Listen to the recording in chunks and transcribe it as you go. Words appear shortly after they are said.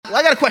Well,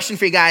 I got a question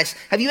for you guys.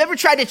 Have you ever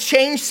tried to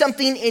change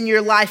something in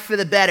your life for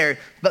the better,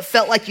 but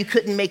felt like you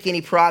couldn't make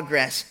any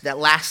progress that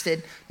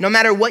lasted? No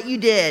matter what you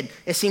did,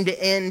 it seemed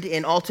to end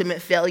in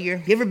ultimate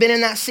failure. You ever been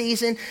in that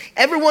season?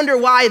 Ever wonder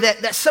why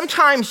that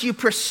sometimes you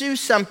pursue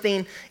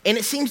something and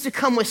it seems to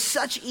come with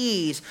such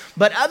ease,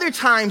 but other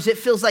times it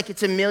feels like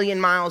it's a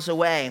million miles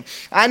away?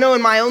 I know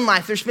in my own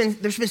life, there's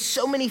been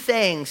so many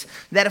things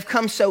that have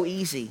come so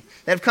easy.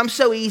 And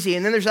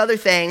then there's other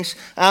things,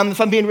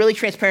 if I'm being really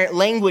transparent,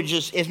 language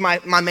is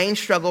my main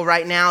struggle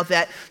right now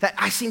that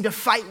I seem to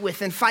fight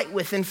with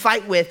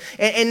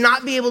and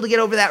not be able to get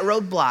over that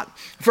roadblock.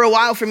 For a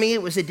while for me,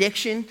 it was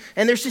addiction.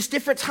 And there's just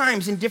different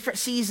times and different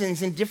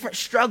seasons and different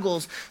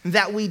struggles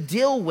that we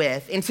deal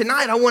with. And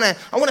tonight I want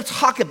to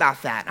talk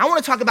about that. I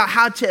want to talk about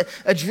how to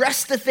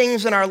address the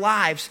things in our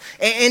lives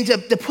and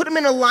to put them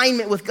in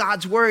alignment with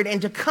God's word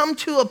and to come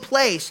to a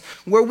place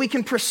where we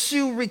can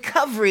pursue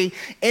recovery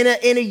in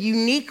a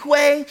unique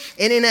way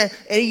and in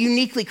a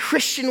uniquely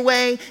Christian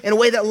way, in a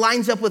way that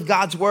lines up with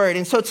God's word.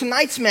 And so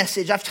tonight's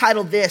message, I've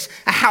titled this,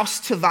 A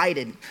House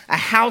Divided. A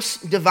House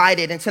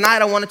Divided. And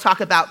tonight I want to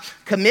talk about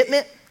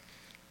commitment,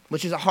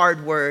 which is a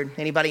hard word.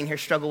 Anybody in here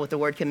struggle with the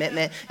word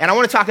commitment? And I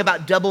want to talk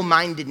about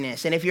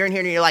double-mindedness. And if you're in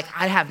here and you're like,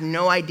 I have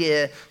no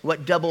idea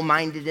what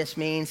double-mindedness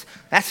means,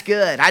 that's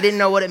good. I didn't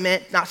know what it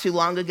meant not too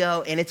long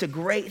ago. And it's a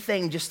great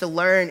thing just to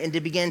learn and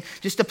to begin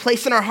just to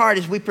place in our heart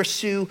as we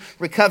pursue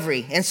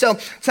recovery. And so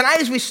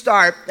tonight as we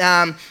start,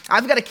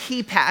 I've got a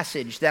key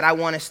passage that I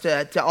want us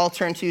to all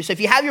turn to. So if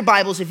you have your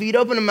Bibles, if you'd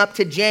open them up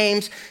to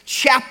James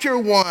chapter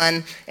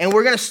 1, and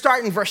we're going to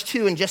start in verse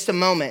 2 in just a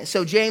moment.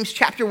 So James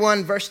chapter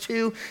 1, verse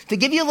 2, to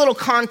give you a little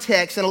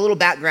context and a little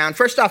background.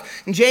 First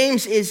off,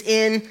 James is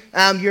in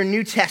your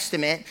New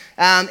Testament,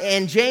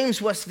 and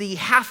James was the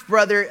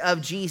half-brother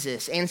of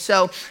Jesus. And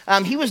so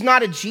he was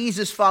not a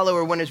Jesus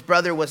follower when his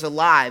brother was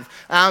alive,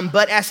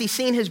 but as he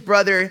seen his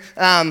brother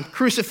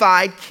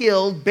crucified,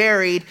 killed,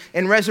 buried,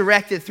 and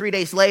resurrected 3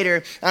 days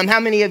later,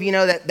 how many of you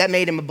know that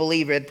made him a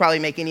believer? It'd probably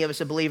make any of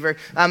us a believer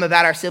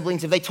about our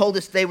siblings. If they told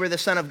us they were the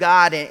Son of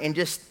God and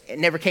just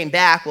never came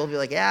back, we'll be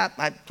like, yeah,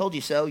 I told you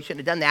so. You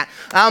shouldn't have done that.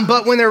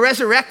 But when they're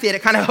resurrected,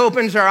 it kind of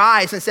opens our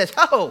eyes and says,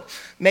 oh,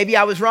 maybe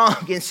I was wrong.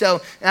 And so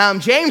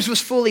James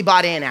was fully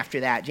bought in after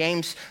that.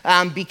 James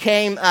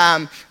became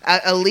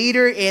a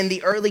leader in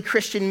the early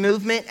Christian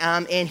movement,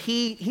 and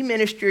he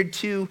ministered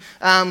to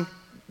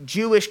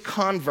Jewish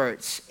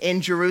converts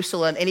in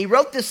Jerusalem. And he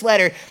wrote this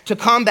letter to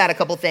combat a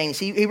couple things.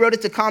 He wrote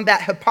it to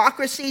combat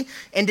hypocrisy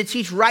and to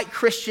teach right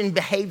Christian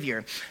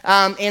behavior.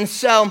 And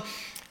so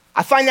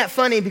I find that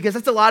funny because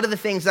that's a lot of the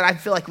things that I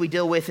feel like we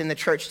deal with in the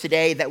church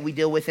today, that we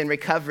deal with in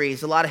recovery,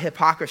 is a lot of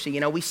hypocrisy. You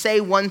know, we say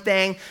one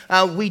thing,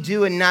 we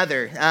do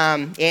another.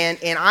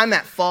 And I'm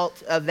at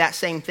fault of that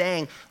same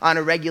thing on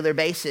a regular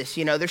basis.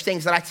 You know, there's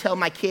things that I tell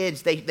my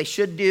kids they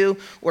should do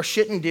or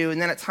shouldn't do. And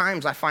then at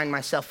times I find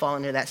myself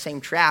falling into that same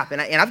trap.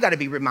 And I've got to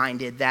be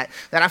reminded that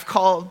I'm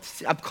called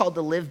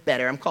to live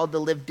better. I'm called to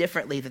live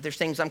differently, that there's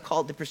things I'm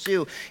called to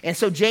pursue. And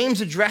so James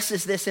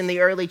addresses this in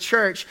the early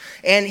church.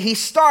 And he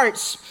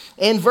starts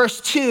in verse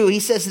 2,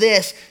 he says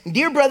this,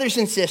 "Dear brothers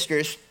and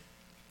sisters,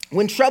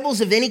 when troubles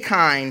of any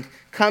kind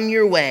come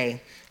your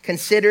way,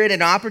 consider it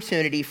an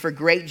opportunity for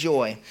great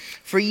joy.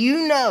 For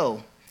you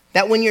know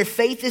that when your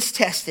faith is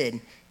tested,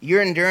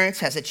 your endurance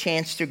has a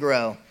chance to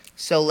grow.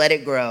 So let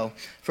it grow.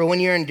 For when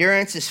your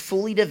endurance is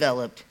fully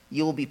developed,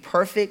 you will be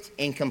perfect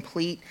and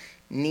complete,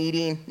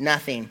 needing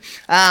nothing."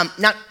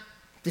 Now,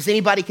 does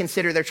anybody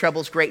consider their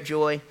troubles great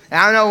joy?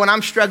 I don't know, when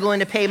I'm struggling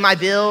to pay my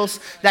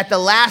bills, that the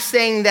last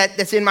thing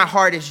that's in my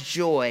heart is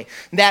joy.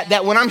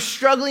 That when I'm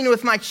struggling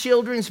with my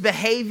children's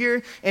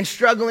behavior and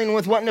struggling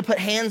with wanting to put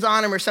hands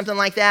on them or something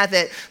like that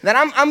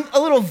I'm a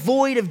little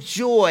void of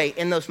joy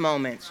in those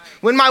moments.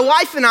 When my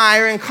wife and I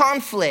are in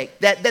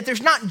conflict, that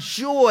there's not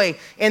joy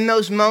in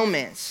those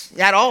moments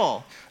at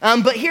all.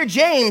 But here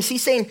James,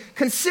 he's saying,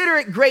 consider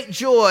it great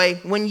joy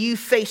when you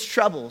face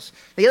troubles.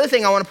 The other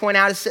thing I want to point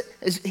out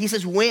is he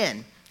says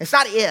when. It's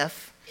not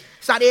if.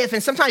 It's not if.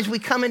 And sometimes we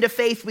come into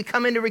faith, we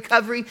come into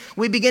recovery,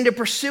 we begin to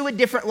pursue a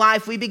different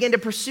life, we begin to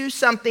pursue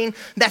something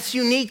that's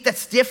unique,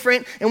 that's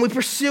different, and we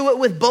pursue it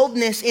with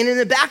boldness. And in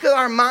the back of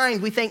our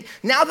mind, we think,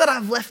 now that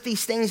I've left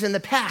these things in the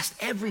past,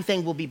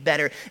 everything will be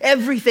better.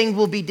 Everything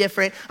will be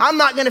different. I'm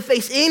not going to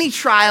face any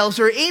trials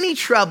or any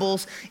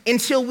troubles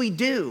until we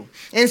do.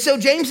 And so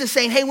James is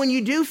saying, hey, when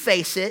you do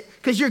face it,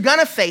 because you're going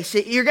to face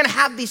it, you're going to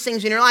have these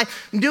things in your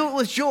life, do it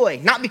with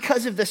joy. Not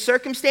because of the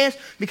circumstance,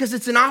 because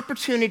it's an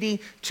opportunity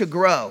to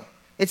grow.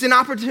 It's an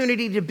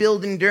opportunity to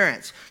build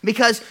endurance,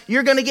 because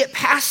you're going to get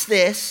past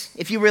this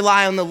if you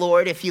rely on the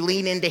Lord, if you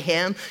lean into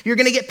him. You're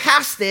going to get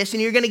past this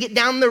and you're going to get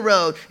down the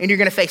road and you're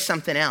going to face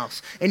something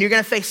else. And you're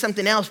going to face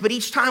something else. But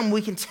each time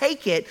we can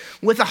take it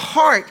with a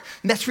heart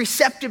that's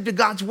receptive to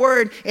God's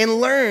word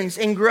and learns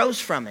and grows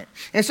from it.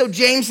 And so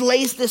James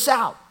lays this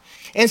out.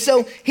 And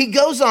so he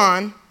goes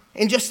on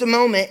in just a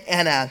moment,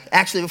 and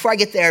actually before I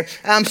get there,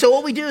 so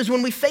what we do is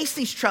when we face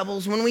these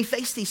troubles, when we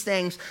face these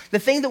things, the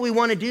thing that we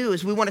want to do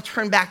is we want to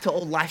turn back to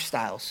old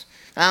lifestyles.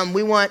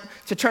 We want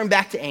to turn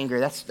back to anger.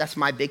 That's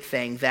my big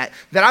thing, that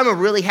I'm a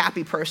really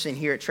happy person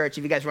here at church.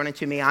 If you guys run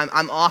into me,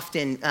 I'm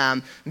often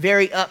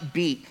very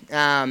upbeat.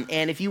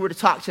 And if you were to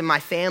talk to my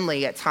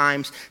family at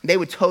times, they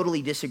would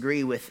totally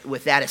disagree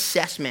with that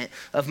assessment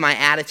of my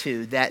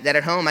attitude, that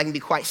at home I can be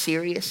quite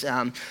serious.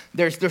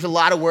 There's a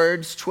lot of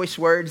words, choice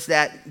words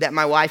that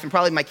my wife and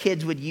probably my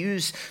kids would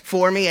use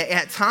for me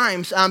at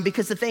times,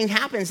 because the thing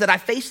happens that I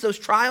face those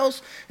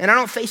trials and I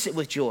don't face it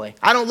with joy.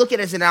 I don't look at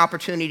it as an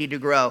opportunity to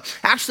grow.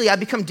 Actually, I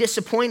become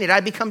disappointed. I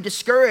become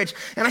discouraged.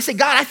 And I say,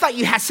 God, I thought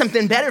you had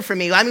something better for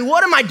me. I mean,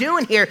 what am I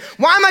doing here?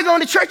 Why am I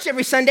going to church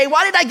every Sunday?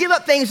 Why did I give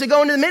up things to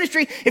go into the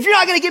ministry if you're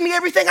not going to give me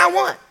everything I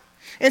want?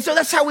 And so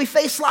that's how we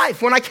face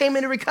life. When I came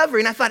into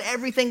recovery and I thought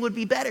everything would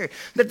be better,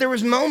 that there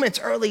was moments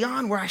early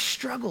on where I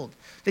struggled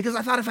because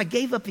I thought if I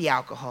gave up the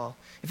alcohol,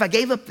 if I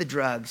gave up the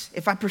drugs,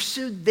 if I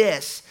pursued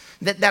this,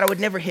 that I would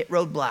never hit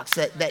roadblocks,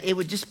 that it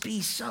would just be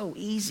so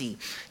easy.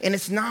 And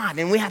it's not.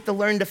 And we have to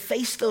learn to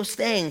face those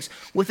things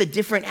with a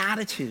different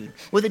attitude,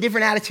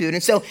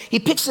 And so he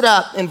picks it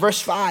up in verse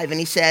 5 and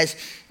he says,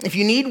 if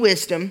you need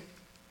wisdom,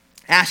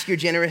 ask your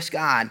generous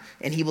God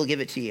and he will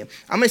give it to you.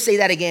 I'm going to say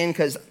that again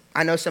because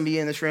I know some of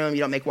you in this room, you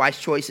don't make wise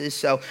choices.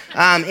 So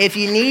if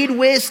you need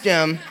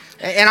wisdom,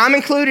 and I'm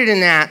included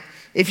in that,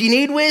 if you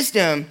need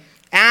wisdom,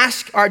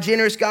 ask our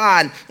generous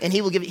God, and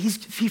he will give it.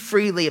 He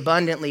freely,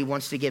 abundantly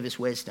wants to give us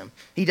wisdom.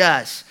 He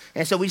does.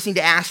 And so we just need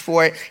to ask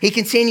for it. He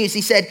continues.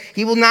 He said,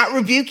 he will not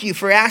rebuke you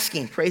for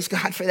asking. Praise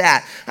God for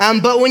that.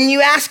 But when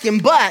you ask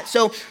him,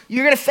 so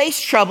you're going to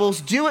face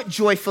troubles. Do it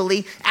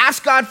joyfully.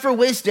 Ask God for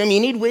wisdom. You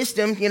need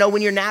wisdom,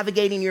 when you're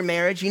navigating your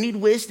marriage. You need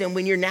wisdom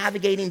when you're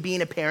navigating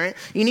being a parent.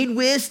 You need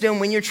wisdom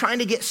when you're trying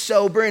to get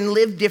sober and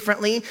live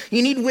differently.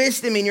 You need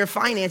wisdom in your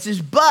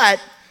finances. But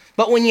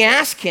when you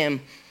ask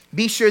him,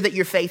 be sure that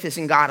your faith is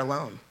in God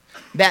alone.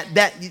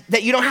 That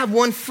you don't have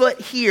one foot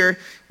here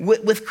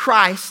with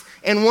Christ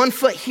and one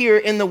foot here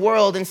in the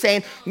world and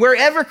saying,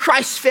 wherever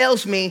Christ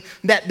fails me,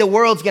 that the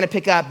world's going to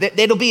pick up. That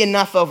it'll be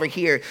enough over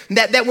here.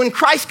 That when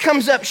Christ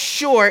comes up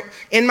short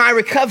in my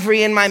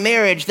recovery, in my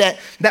marriage, that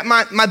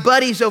my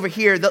buddies over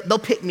here, they'll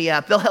pick me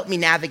up. They'll help me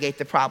navigate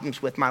the problems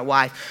with my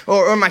wife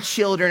or my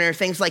children or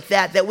things like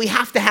that. That we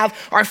have to have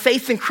our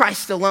faith in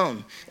Christ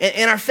alone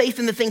and our faith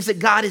in the things that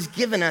God has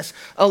given us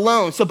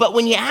alone. But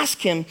when you ask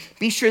him,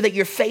 be sure that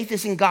your faith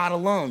is in God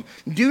alone.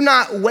 Do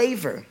not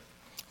waver.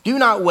 Do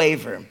not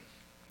waver.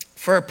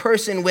 For a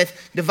person with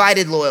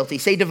divided loyalty,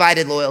 say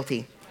divided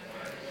loyalty,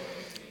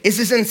 is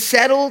as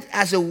unsettled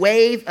as a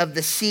wave of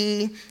the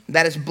sea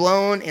that is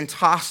blown and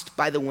tossed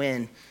by the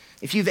wind.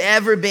 If you've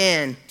ever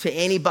been to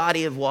any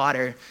body of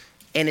water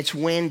and it's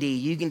windy,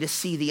 you can just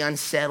see the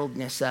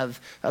unsettledness of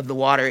the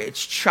water.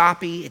 It's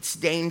choppy, it's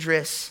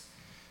dangerous,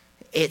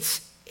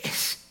 it's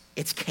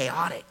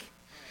chaotic.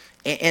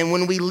 And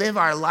when we live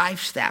our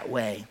lives that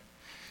way,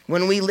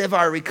 when we live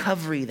our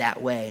recovery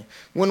that way,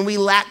 when we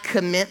lack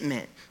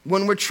commitment,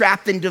 when we're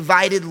trapped in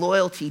divided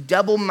loyalty,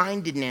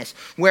 double-mindedness,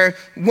 where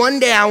one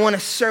day I want to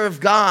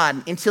serve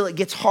God until it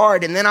gets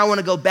hard, and then I want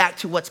to go back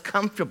to what's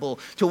comfortable,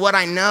 to what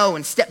I know,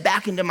 and step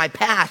back into my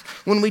past.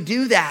 When we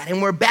do that,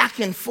 and we're back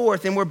and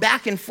forth,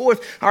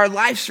 our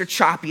lives are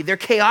choppy, they're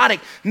chaotic,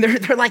 and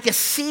they're like a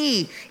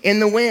sea in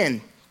the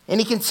wind.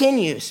 And he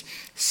continues,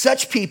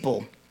 such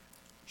people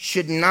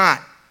should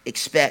not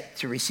expect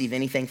to receive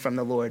anything from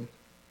the Lord.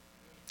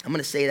 I'm going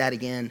to say that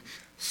again.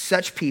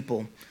 Such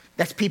people,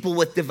 that's people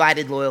with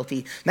divided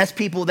loyalty. That's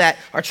people that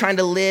are trying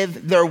to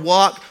live their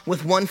walk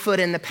with one foot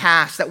in the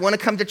past, that want to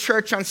come to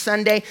church on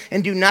Sunday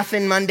and do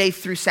nothing Monday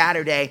through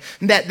Saturday,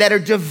 that are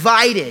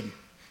divided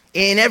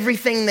in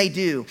everything they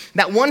do.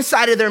 That one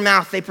side of their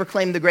mouth, they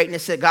proclaim the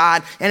greatness of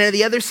God, and on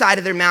the other side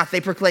of their mouth,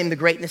 they proclaim the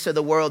greatness of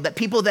the world. That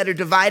people that are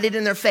divided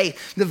in their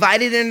faith,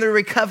 divided in their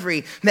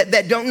recovery,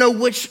 that don't know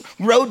which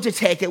road to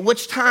take at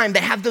which time,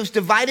 that have those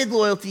divided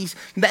loyalties,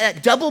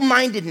 that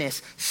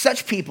double-mindedness,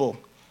 such people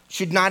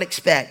should not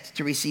expect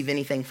to receive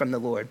anything from the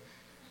Lord.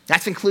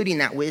 That's including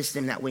that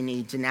wisdom that we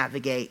need to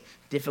navigate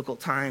difficult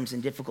times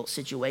and difficult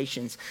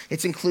situations.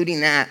 It's including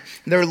that.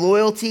 Their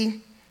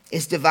loyalty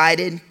is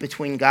divided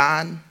between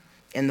God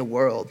and the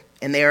world,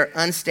 and they are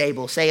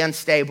unstable. Say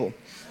unstable.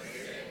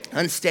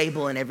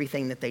 Unstable in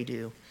everything that they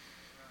do.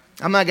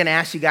 I'm not going to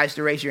ask you guys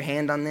to raise your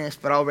hand on this,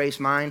 but I'll raise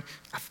mine.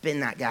 I've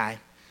been that guy.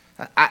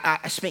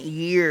 I spent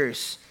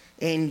years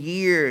and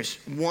years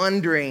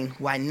wondering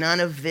why none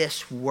of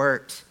this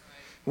worked,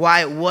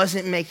 why it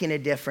wasn't making a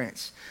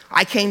difference.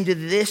 I came to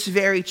this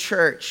very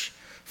church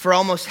for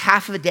almost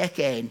half a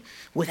decade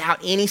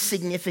without any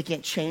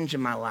significant change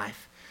in my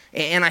life.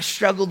 And I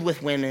struggled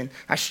with women,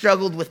 I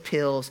struggled with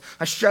pills,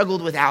 I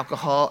struggled with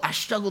alcohol, I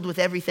struggled with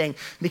everything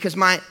because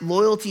my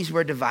loyalties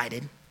were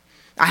divided.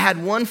 I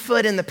had one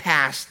foot in the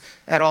past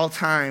at all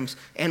times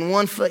and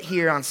one foot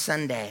here on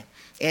Sunday.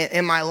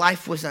 And my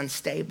life was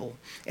unstable.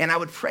 And I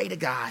would pray to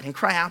God and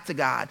cry out to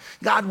God,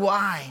 God,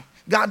 why?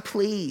 God,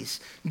 please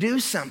do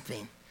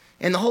something.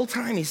 And the whole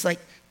time he's like,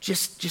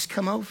 just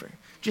come over,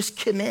 just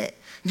commit.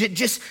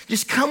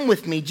 Just come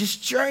with me.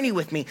 Just journey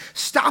with me.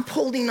 Stop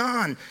holding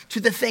on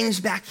to the things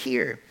back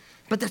here.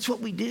 But that's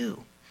what we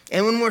do.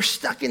 And when we're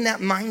stuck in that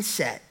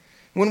mindset,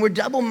 when we're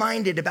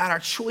double-minded about our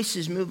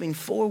choices moving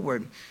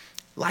forward,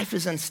 life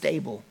is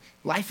unstable.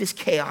 Life is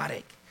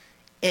chaotic.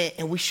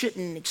 And we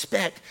shouldn't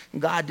expect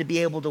God to be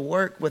able to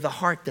work with a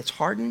heart that's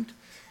hardened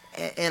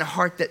and a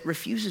heart that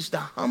refuses to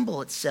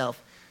humble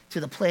itself to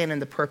the plan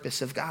and the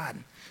purpose of God.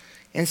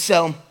 And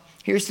so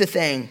here's the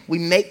thing. We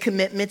make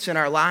commitments in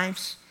our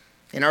lives,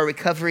 in our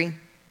recovery.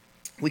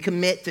 We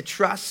commit to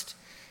trust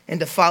and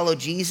to follow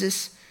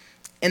Jesus.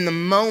 In the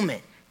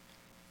moment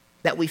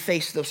that we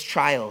face those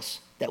trials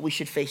that we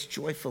should face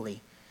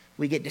joyfully,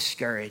 we get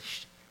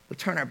discouraged. We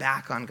turn our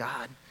back on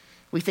God.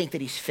 We think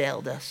that he's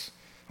failed us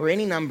or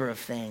any number of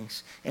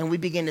things. And we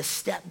begin to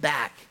step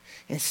back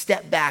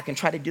and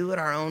try to do it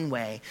our own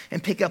way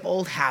and pick up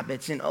old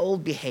habits and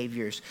old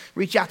behaviors,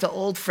 reach out to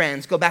old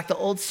friends, go back to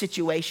old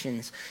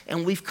situations.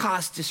 And we've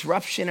caused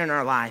disruption in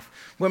our life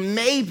where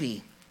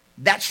maybe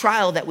that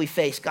trial that we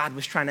face, God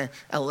was trying to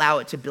allow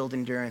it to build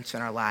endurance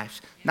in our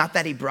lives. Not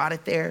that he brought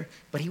it there,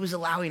 but he was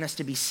allowing us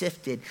to be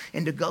sifted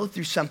and to go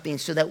through something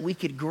so that we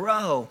could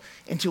grow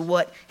into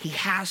what he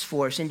has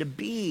for us and to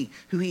be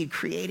who he had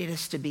created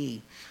us to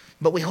be.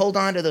 But we hold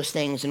on to those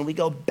things and we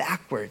go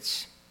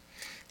backwards.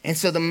 And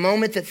so the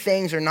moment that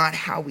things are not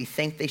how we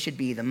think they should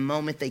be, the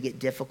moment they get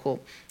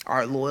difficult,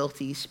 our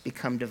loyalties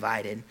become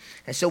divided.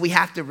 And so we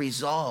have to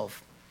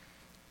resolve.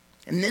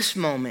 In this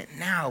moment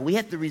now, we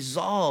have to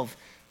resolve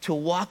to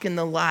walk in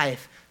the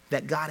life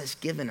that God has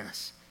given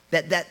us.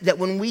 That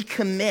when we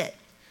commit,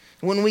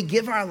 when we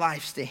give our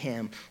lives to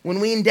him, when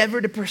we endeavor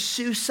to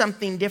pursue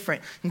something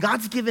different,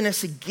 God's given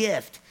us a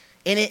gift.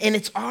 And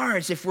it's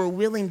ours if we're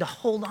willing to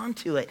hold on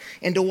to it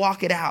and to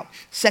walk it out.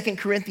 2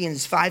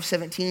 Corinthians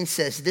 5:17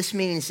 says, this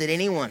means that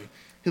anyone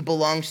who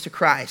belongs to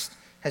Christ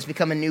has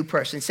become a new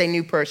person. Say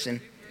new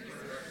person.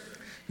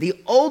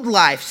 The old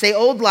life, say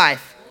old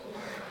life,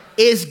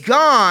 is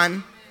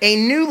gone. A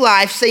new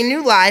life, say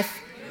new life,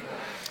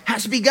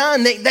 has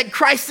begun. That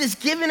Christ has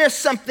given us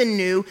something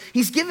new.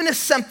 He's given us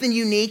something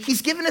unique.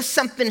 He's given us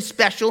something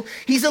special.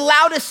 He's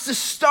allowed us to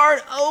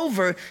start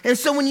over. And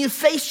so when you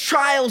face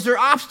trials or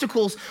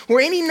obstacles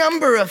or any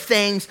number of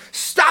things,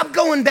 stop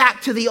going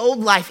back to the old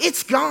life.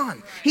 It's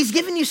gone. He's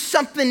given you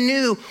something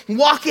new.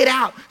 Walk it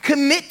out.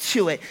 Commit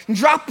to it.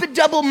 Drop the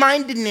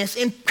double-mindedness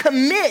and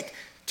commit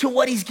to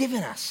what he's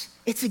given us.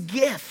 It's a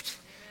gift.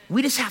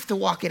 We just have to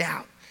walk it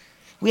out.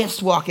 We have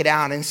to walk it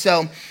out. And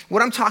so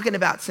what I'm talking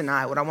about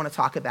tonight, what I want to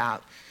talk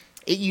about,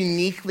 it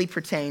uniquely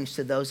pertains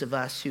to those of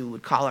us who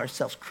would call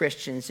ourselves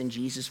Christians and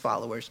Jesus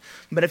followers.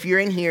 But if you're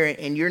in here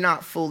and you're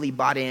not fully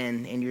bought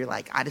in and you're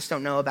like, I just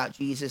don't know about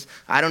Jesus.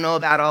 I don't know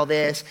about all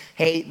this.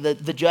 Hey,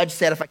 the judge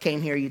said if I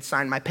came here, you'd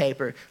sign my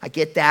paper. I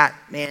get that,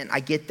 man. I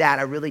get that.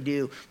 I really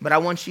do. But I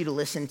want you to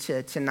listen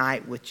to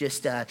tonight with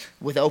just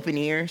with open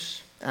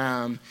ears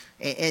and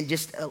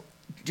just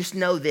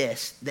know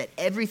this, that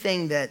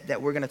everything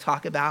that we're going to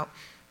talk about,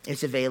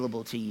 it's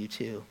available to you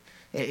too.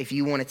 If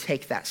you want to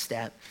take that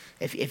step,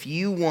 if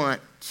you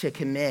want to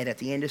commit at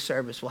the end of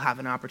service, we'll have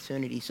an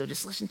opportunity. So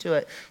just listen to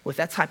it with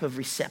that type of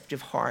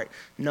receptive heart,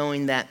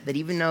 knowing that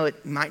even though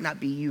it might not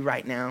be you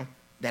right now,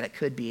 that it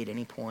could be at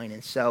any point.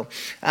 And so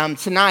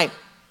tonight,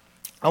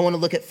 I want to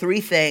look at three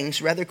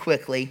things rather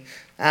quickly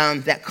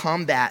that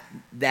combat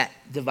that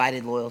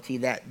divided loyalty,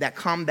 that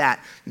combat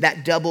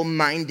that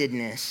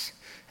double-mindedness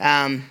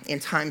in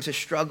times of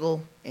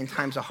struggle, in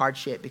times of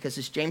hardship. Because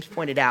as James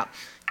pointed out,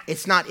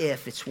 it's not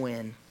if, it's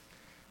when.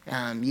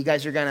 You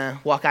guys are going to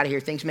walk out of here.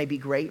 Things may be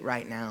great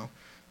right now.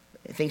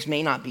 Things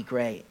may not be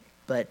great.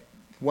 But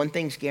one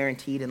thing's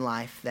guaranteed in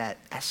life, that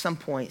at some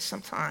point,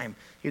 sometime,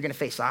 you're going to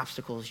face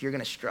obstacles. You're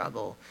going to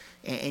struggle.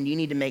 And you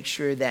need to make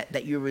sure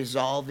that your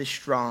resolve is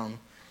strong,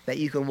 that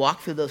you can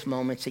walk through those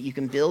moments, that you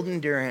can build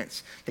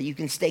endurance, that you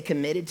can stay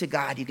committed to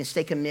God, you can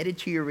stay committed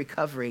to your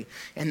recovery,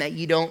 and that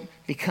you don't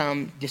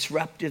become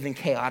disruptive and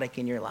chaotic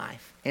in your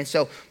life. And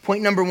so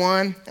point number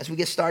one, as we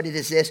get started,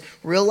 is this: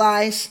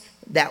 realize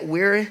that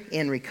we're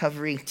in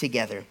recovery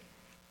together.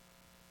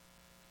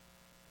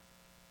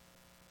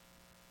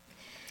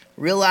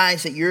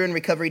 Realize that you're in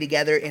recovery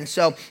together. And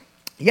so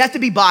you have to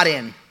be bought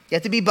in. You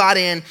have to be bought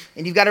in,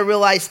 and you've got to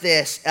realize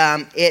this.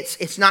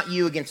 It's not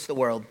you against the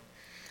world.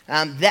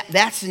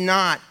 That's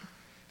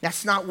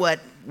not what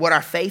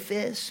our faith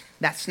is.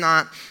 That's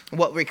not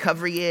what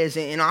recovery is.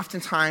 And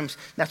oftentimes,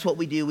 that's what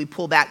we do. We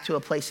pull back to a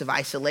place of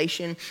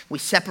isolation. We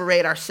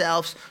separate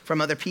ourselves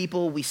from other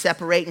people. We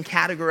separate and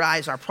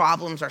categorize our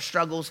problems, our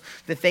struggles,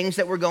 the things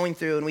that we're going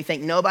through. And we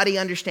think nobody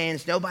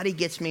understands, nobody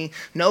gets me,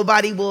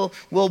 nobody will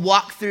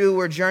walk through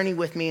or journey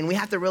with me. And we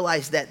have to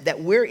realize that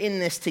we're in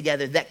this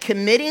together. That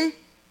committing,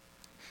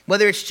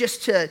 whether it's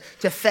just to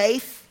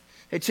faith,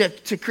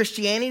 to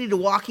Christianity, to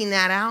walking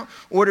that out,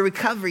 or to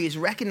recovery, is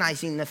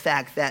recognizing the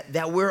fact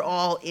that we're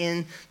all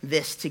in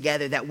this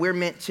together, that we're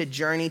meant to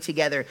journey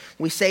together.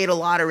 We say it a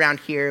lot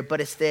around here,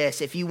 but it's this: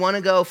 if you want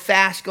to go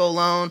fast, go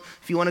alone.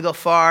 If you want to go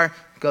far,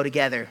 go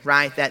together,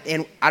 right?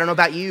 And I don't know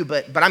about you,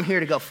 but I'm here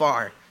to go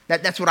far.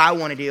 That's what I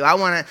want to do. I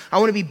want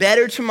to be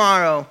better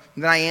tomorrow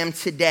than I am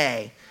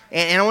today.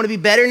 And I want to be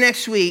better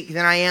next week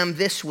than I am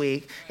this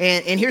week.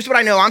 And here's what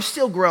I know. I'm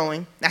still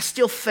growing. I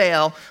still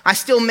fail. I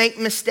still make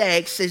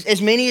mistakes,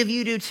 as many of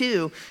you do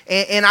too.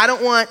 And I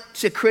don't want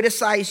to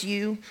criticize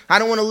you. I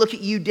don't want to look at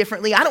you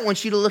differently. I don't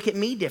want you to look at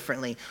me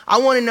differently. I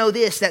want to know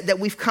this, that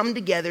we've come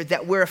together,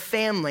 that we're a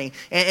family,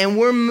 and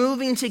we're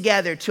moving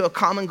together to a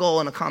common goal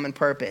and a common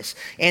purpose.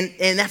 And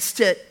that's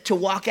to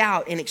walk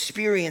out and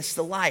experience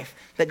the life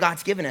that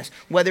God's given us.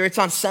 Whether it's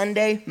on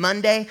Sunday,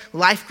 Monday,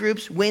 life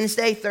groups,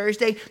 Wednesday,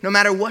 Thursday, no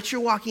matter what you're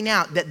walking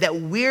out, that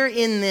we're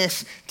in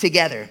this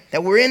together.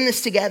 That we're in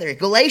this together.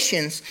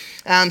 Galatians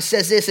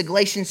says this, in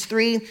Galatians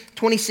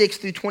 3:26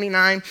 through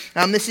 29.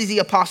 This is the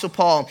Apostle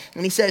Paul.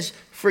 And he says,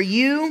 "For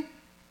you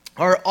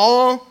are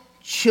all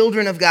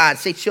children of God."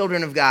 Say,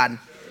 children of God.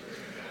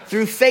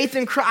 Through faith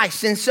in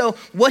Christ. And so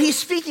what he's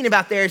speaking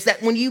about there is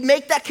that when you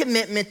make that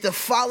commitment to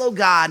follow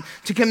God,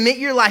 to commit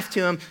your life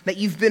to him, that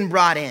you've been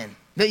brought in.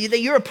 That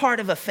you're a part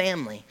of a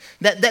family,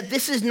 that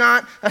this is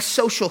not a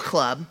social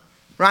club,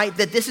 right?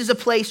 That this is a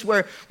place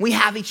where we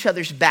have each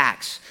other's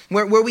backs,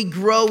 where we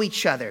grow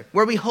each other,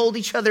 where we hold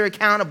each other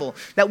accountable,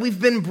 that we've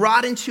been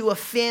brought into a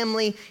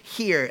family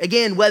here.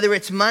 Again, whether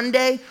it's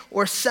Monday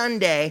or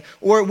Sunday,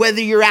 or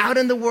whether you're out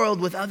in the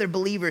world with other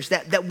believers,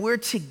 that we're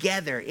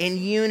together in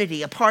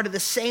unity, a part of the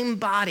same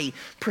body,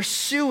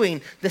 pursuing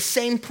the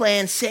same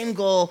plan, same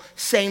goal,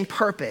 same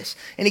purpose.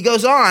 And he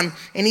goes on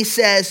and he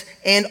says,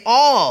 "And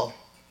all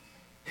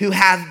who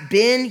have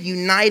been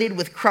united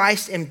with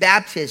Christ in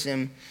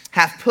baptism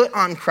have put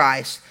on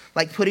Christ,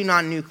 like putting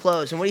on new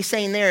clothes." And what he's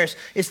saying there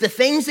is the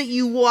things that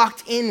you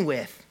walked in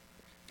with,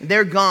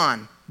 they're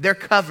gone, they're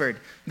covered,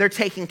 they're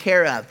taken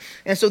care of.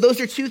 And so those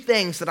are two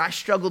things that I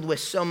struggled with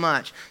so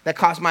much that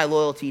caused my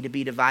loyalty to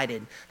be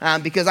divided.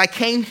 Because I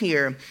came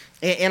here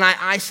and I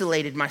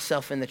isolated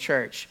myself in the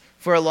church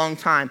for a long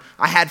time.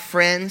 I had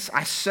friends,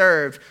 I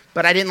served,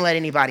 but I didn't let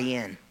anybody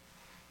in.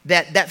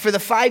 That for the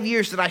 5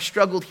 years that I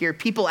struggled here,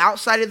 people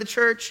outside of the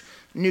church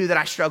knew that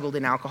I struggled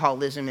in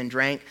alcoholism and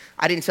drank.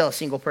 I didn't tell a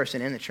single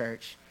person in the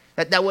church.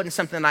 That wasn't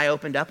something I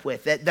opened up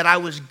with, that I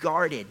was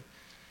guarded.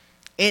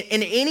 And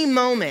in any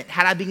moment,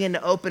 had I begun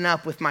to open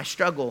up with my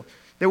struggle,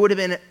 there would have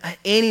been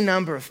any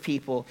number of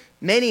people,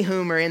 many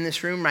whom are in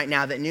this room right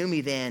now that knew me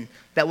then,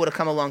 that would have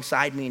come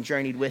alongside me and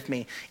journeyed with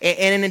me.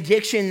 And an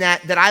addiction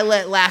that I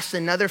let last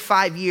another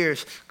 5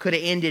 years could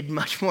have ended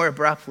much more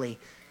abruptly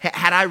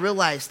had I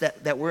realized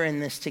that we're in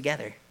this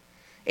together.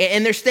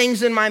 And there's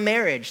things in my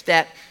marriage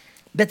that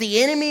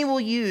the enemy will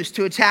use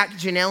to attack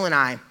Janelle and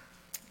I,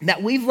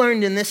 that we've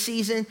learned in this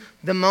season,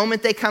 the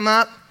moment they come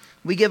up,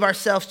 we give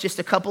ourselves just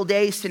a couple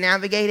days to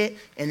navigate it,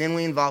 and then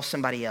we involve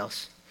somebody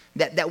else.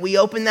 That we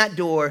open that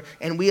door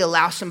and we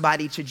allow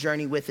somebody to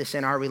journey with us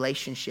in our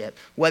relationship,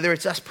 whether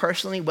it's us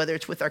personally, whether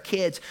it's with our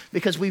kids,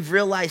 because we've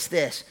realized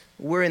this,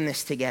 we're in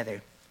this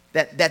together.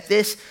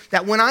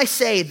 That when I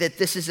say that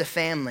this is a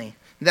family,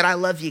 that I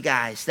love you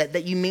guys,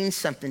 that you mean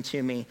something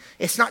to me,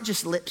 it's not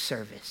just lip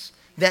service,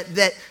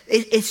 that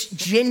it's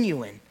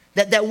genuine,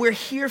 that we're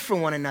here for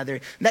one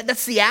another.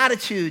 That's the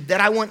attitude that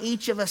I want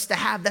each of us to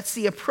have. That's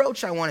the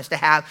approach I want us to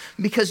have,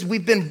 because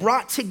we've been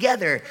brought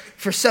together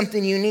for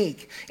something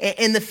unique.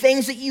 And the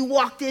things that you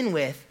walked in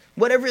with,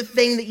 whatever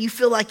thing that you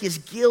feel like is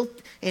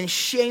guilt and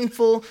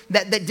shameful,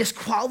 that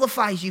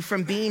disqualifies you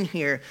from being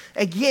here.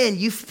 Again,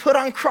 you've put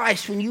on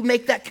Christ when you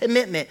make that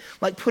commitment,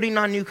 like putting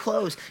on new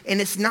clothes.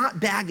 And it's not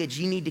baggage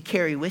you need to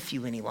carry with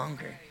you any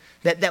longer.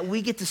 That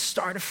we get to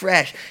start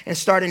afresh and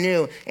start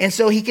anew. And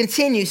so he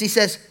continues, he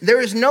says, "There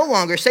is no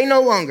longer," say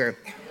no longer,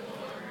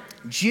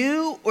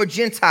 "Jew or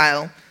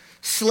Gentile,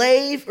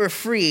 slave or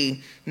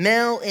free,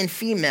 male and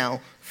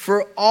female,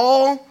 for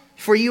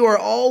you are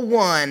all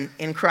one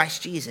in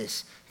Christ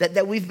Jesus."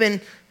 That we've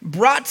been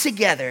brought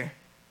together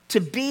to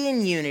be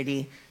in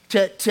unity,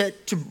 to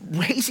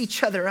raise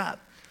each other up,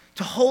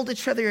 to hold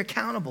each other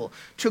accountable,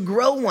 to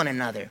grow one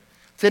another,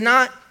 to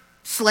not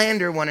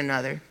slander one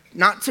another,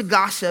 not to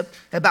gossip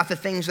about the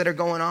things that are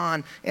going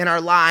on in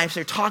our lives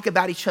or talk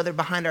about each other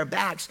behind our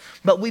backs,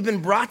 but we've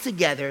been brought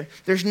together.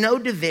 There's no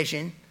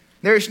division.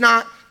 There's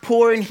not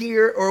poor in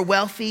here or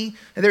wealthy.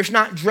 There's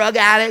not drug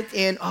addict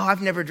and,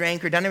 I've never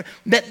drank or done it.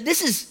 But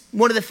this is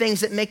one of the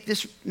things that make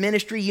this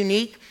ministry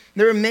unique.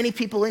 There are many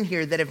people in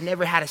here that have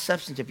never had a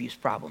substance abuse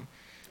problem.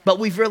 But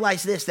we've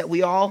realized this, that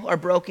we all are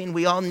broken,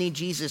 we all need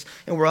Jesus,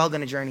 and we're all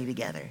going to journey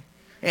together.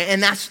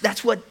 And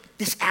that's what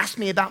this Ask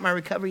Me About My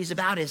Recovery is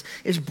about, is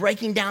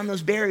breaking down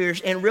those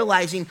barriers and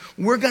realizing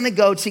we're going to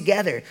go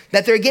together.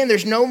 That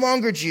there's no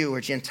longer Jew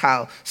or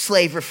Gentile,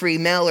 slave or free,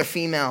 male or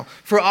female.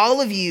 For all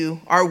of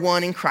you are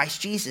one in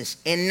Christ Jesus.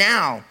 And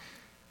now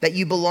that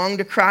you belong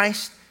to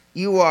Christ,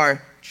 you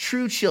are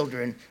true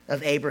children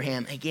of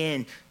Abraham.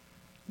 Again,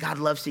 God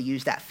loves to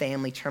use that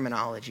family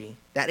terminology.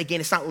 That,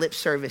 again, it's not lip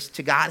service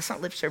to God. It's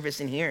not lip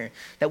service in here.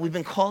 That we've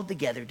been called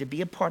together to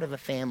be a part of a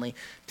family,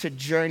 to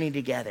journey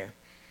together.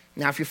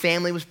 Now, if your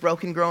family was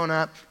broken growing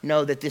up,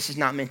 know that this is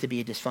not meant to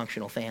be a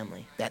dysfunctional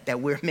family. That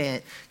we're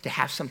meant to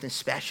have something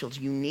special,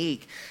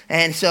 unique.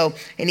 And so,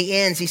 in the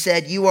ends, he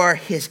said, you are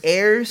his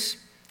heirs,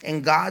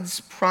 and God's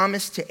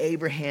promise to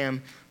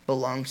Abraham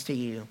belongs to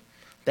you.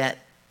 that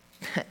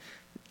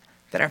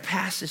our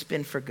past has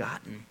been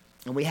forgotten.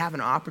 And we have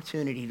an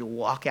opportunity to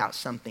walk out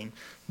something.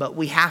 But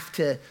we have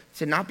to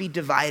not be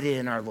divided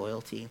in our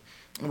loyalty.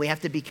 And we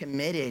have to be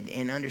committed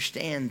and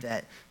understand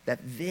that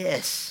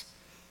this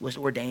was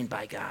ordained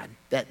by God.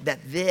 That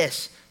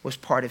this was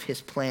part of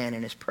his plan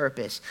and his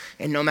purpose.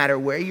 And no matter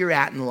where you're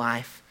at in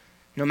life,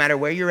 no matter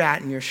where you're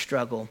at in your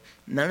struggle,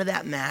 none of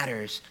that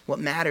matters. What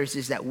matters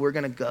is that we're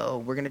going to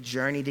go, we're going to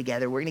journey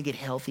together, we're going to get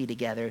healthy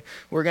together.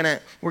 We're going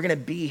to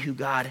be who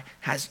God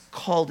has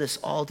called us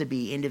all to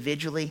be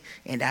individually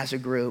and as a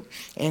group.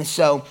 And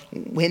so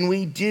when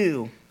we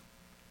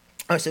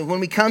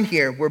come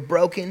here, we're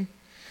broken.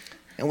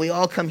 And we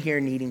all come here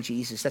needing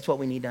Jesus. That's what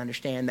we need to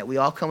understand, that we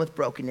all come with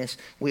brokenness.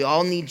 We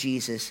all need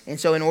Jesus. And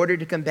so in order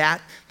to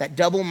combat that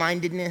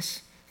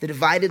double-mindedness, the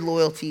divided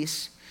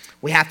loyalties,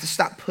 we have to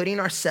stop putting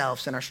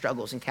ourselves and our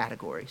struggles in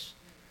categories.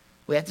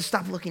 We have to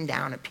stop looking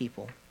down at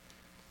people.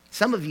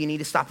 Some of you need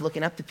to stop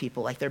looking up to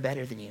people like they're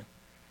better than you.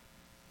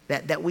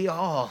 That we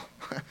all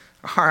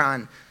are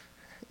on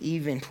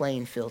even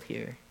playing field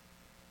here.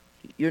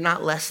 You're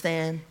not less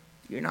than,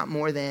 you're not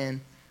more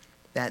than.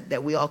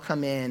 That we all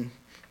come in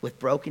with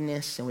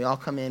brokenness, and we all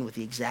come in with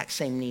the exact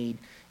same need,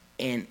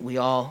 and we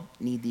all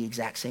need the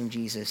exact same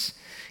Jesus.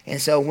 And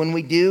so when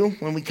we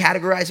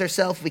categorize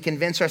ourselves, we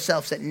convince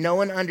ourselves that no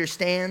one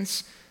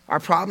understands our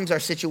problems, our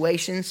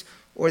situations,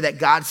 or that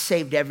God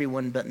saved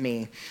everyone but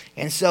me.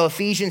 And so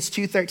Ephesians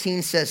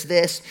 2:13 says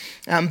this,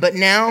 but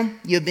now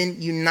you've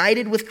been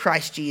united with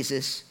Christ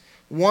Jesus.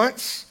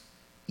 Once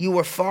you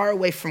were far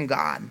away from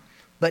God,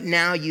 but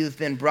now you've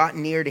been brought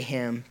near to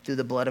him through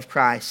the blood of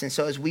Christ. And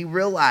so as we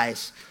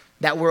realize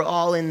that we're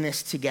all in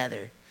this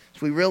together,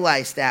 we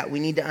realize that we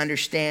need to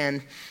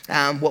understand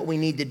what we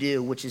need to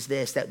do, which is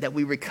this, that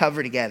we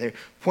recover together.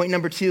 Point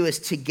number 2 is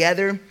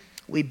together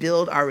we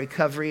build our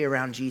recovery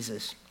around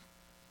Jesus.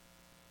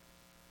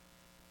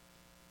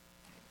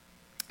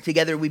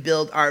 Together we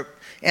build our,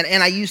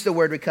 and I use the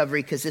word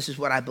recovery because this is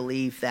what I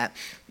believe, that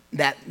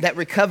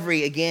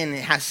recovery, again,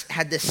 has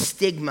had this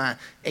stigma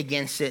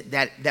against it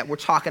that we're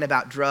talking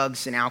about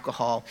drugs and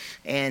alcohol.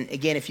 And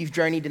again, if you've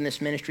journeyed in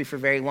this ministry for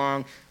very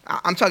long,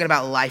 I'm talking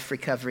about life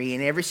recovery.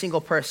 And every single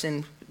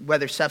person,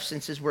 whether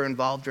substances were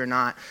involved or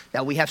not,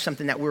 that we have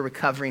something that we're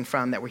recovering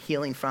from, that we're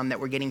healing from, that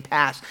we're getting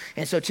past.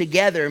 And so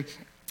together,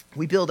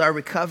 we build our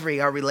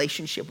recovery, our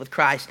relationship with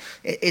Christ.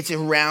 It's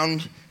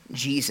around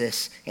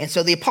Jesus. And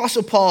so the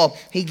Apostle Paul,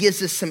 he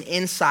gives us some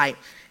insight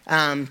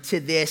to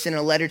this in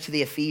a letter to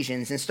the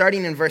Ephesians. And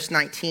starting in verse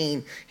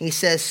 19, he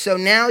says, so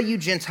now you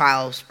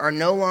Gentiles are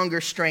no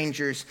longer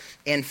strangers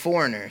and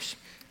foreigners.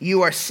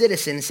 You are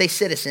citizens, say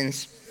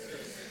citizens,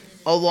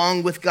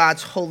 along with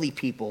God's holy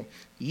people.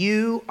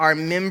 You are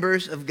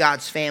members of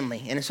God's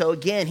family. And so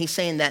again, he's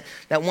saying that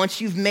once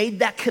you've made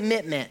that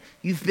commitment,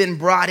 you've been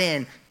brought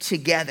in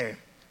together.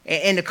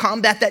 And to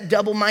combat that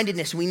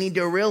double-mindedness, we need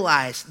to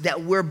realize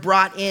that we're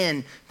brought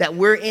in, that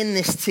we're in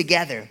this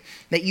together,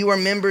 that you are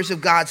members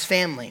of God's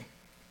family.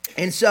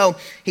 And so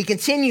he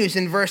continues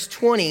in verse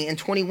 20 and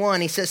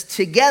 21. He says,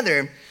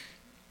 together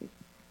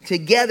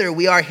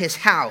we are his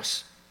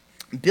house,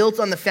 built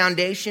on the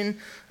foundation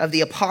of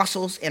the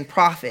apostles and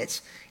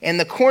prophets. And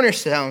the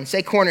cornerstone,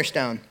 say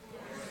cornerstone,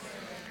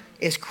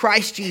 is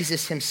Christ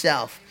Jesus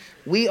himself.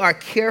 We are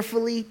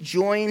carefully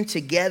joined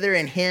together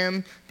in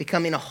him,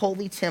 becoming a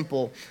holy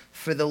temple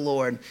for the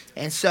Lord.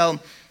 And so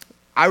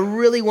I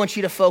really want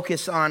you to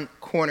focus on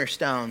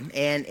cornerstone.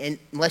 And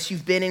unless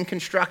you've been in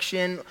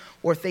construction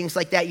or things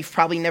like that, you've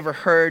probably never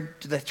heard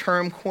the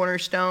term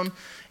cornerstone.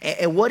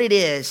 And what it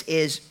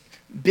is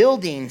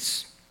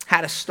buildings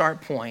had a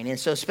start point. And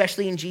so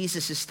especially in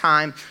Jesus'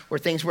 time where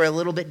things were a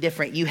little bit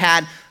different, you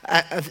had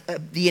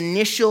the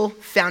initial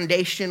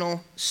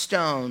foundational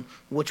stone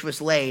which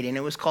was laid, and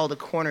it was called a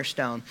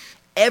cornerstone.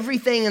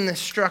 Everything in the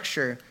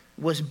structure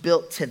was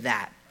built to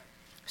that.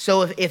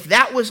 So if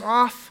that was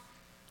off,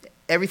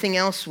 everything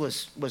else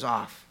was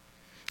off.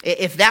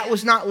 If that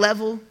was not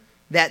level,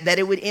 that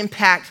it would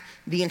impact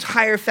the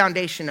entire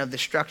foundation of the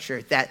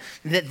structure, that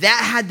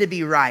had to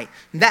be right,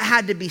 that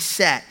had to be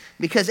set,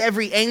 because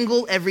every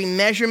angle, every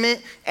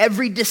measurement,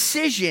 every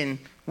decision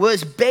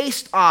was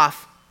based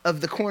off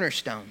of the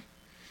cornerstone.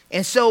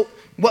 And so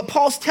what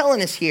Paul's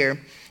telling us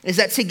here is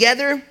that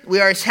together we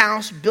are his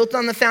house, built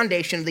on the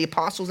foundation of the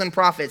apostles and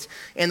prophets,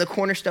 and the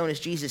cornerstone is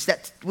Jesus.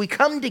 That we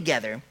come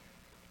together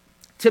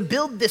to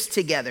build this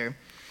together,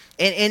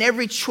 and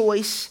every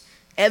choice,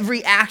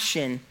 every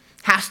action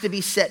has to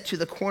be set to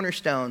the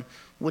cornerstone,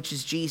 which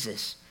is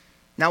Jesus.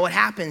 Now what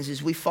happens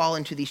is we fall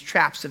into these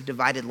traps of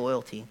divided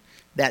loyalty,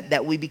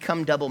 that we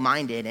become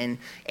double-minded.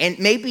 And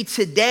maybe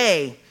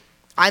today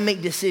I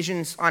make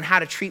decisions on how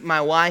to treat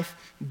my wife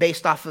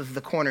based off of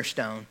the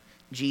cornerstone,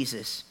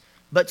 Jesus.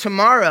 But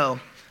tomorrow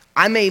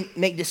I may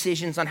make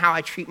decisions on how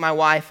I treat my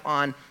wife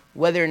on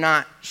whether or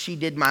not she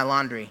did my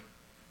laundry.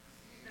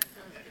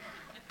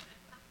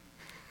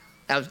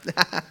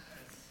 That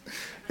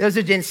was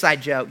an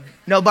inside joke.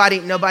 Nobody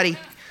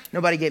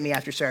get me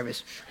after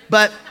service.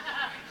 But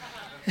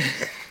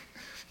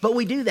But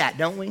we do that,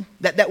 don't we?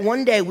 That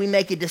one day we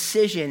make a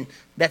decision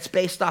that's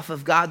based off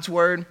of God's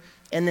word,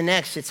 and the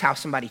next it's how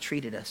somebody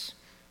treated us,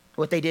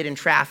 what they did in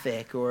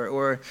traffic,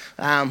 or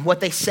what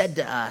they said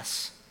to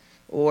us,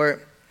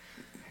 or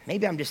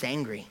maybe I'm just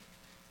angry.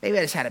 Maybe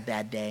I just had a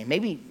bad day.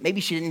 Maybe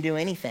she didn't do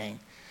anything.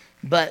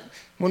 But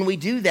when we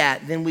do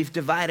that, then we've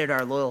divided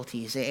our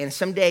loyalties. And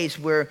some days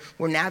we're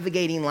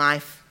navigating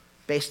life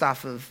based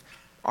off of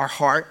our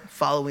heart,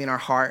 following our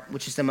heart,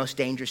 which is the most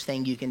dangerous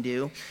thing you can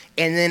do.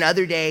 And then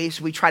other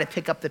days we try to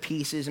pick up the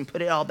pieces and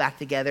put it all back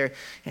together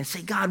and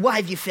say, God, why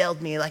have you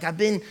failed me? Like, I've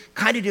been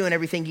kind of doing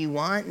everything you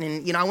want.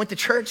 And, I went to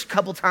church a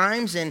couple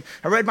times and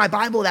I read my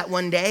Bible that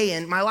one day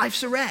and my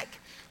life's a wreck.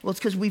 Well,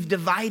 it's because we've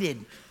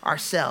divided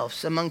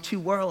ourselves among two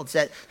worlds,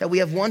 that we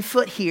have one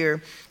foot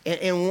here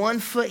and one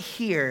foot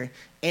here,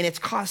 and it's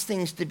caused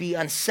things to be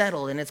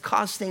unsettled, and it's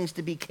caused things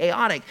to be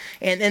chaotic.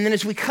 And then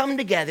as we come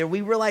together,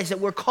 we realize that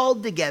we're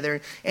called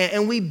together,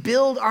 and we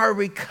build our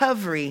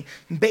recovery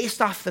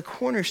based off the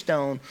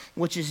cornerstone,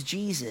 which is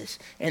Jesus.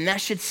 And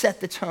that should set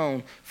the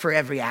tone for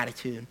every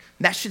attitude.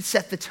 That should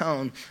set the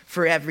tone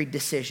for every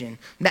decision.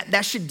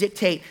 That should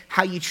dictate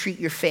how you treat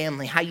your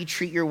family, how you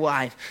treat your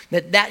wife.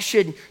 That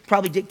should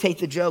probably dictate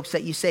the jokes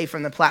that you say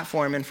from the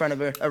platform in front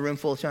of a room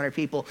full of 200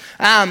 people.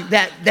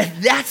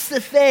 That's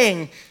the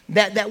thing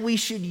that we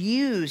should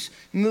use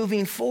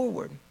moving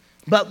forward.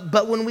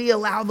 But when we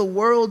allow the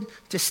world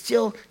to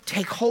still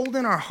take hold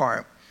in our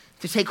heart,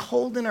 to take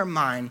hold in our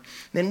mind,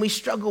 then we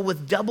struggle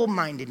with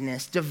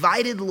double-mindedness,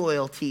 divided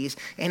loyalties,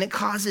 and it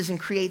causes and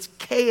creates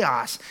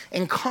chaos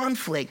and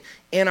conflict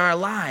in our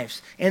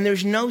lives. And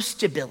there's no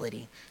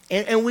stability.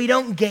 And we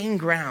don't gain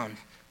ground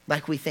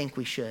like we think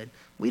we should.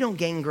 We don't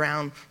gain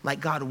ground like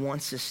God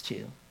wants us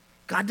to.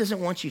 God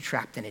doesn't want you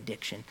trapped in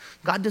addiction.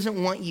 God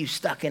doesn't want you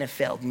stuck in a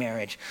failed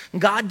marriage.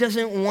 God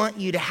doesn't want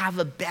you to have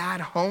a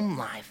bad home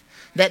life.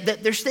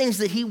 That there's things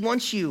that he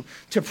wants you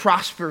to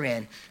prosper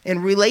in,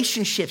 and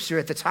relationships are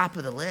at the top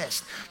of the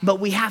list. But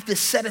we have to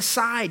set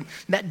aside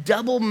that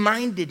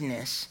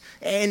double-mindedness,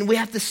 and we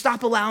have to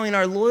stop allowing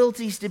our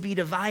loyalties to be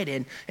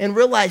divided and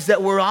realize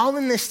that we're all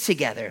in this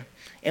together,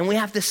 and we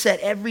have to set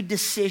every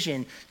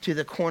decision to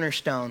the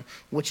cornerstone,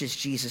 which is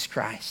Jesus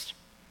Christ.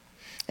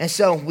 And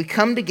so we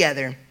come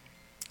together,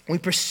 we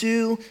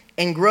pursue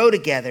and grow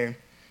together,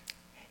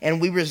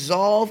 and we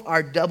resolve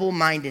our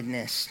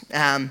double-mindedness.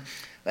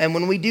 And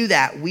when we do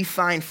that, we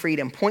find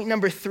freedom. Point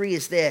number 3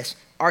 is this: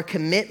 our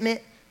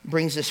commitment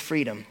brings us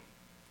freedom.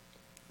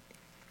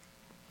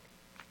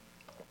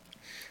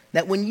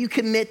 That when you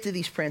commit to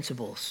these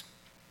principles,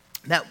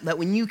 that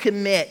when you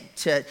commit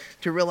to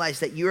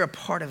realize that you're a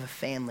part of a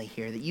family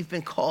here, that you've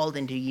been called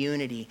into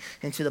unity,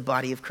 into the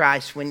body of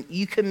Christ, when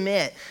you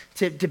commit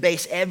to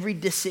base every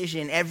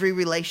decision, every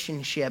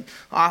relationship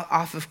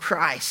off of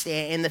Christ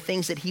and the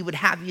things that he would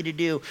have you to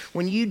do,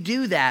 when you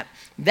do that,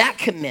 that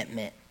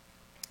commitment,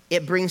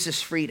 it brings us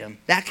freedom.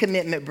 That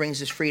commitment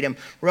brings us freedom.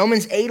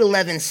 Romans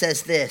 8:11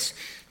 says this: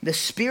 the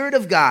Spirit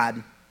of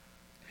God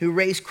who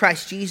raised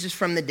Christ Jesus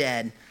from the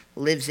dead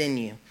lives in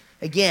you.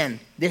 Again,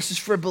 this is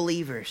for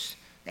believers,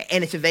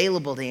 and it's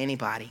available to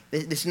anybody.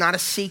 This is not a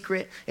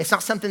secret. It's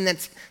not something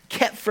that's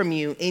kept from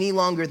you any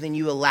longer than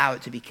you allow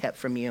it to be kept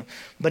from you.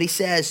 But he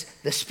says,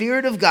 the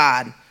Spirit of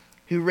God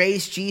who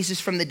raised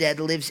Jesus from the dead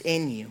lives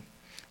in you.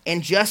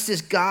 And just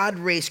as God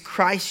raised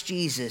Christ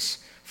Jesus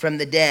from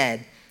the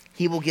dead,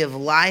 he will give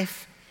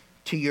life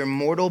to your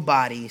mortal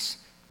bodies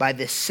by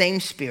the same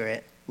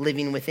Spirit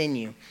living within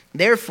you.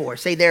 Therefore,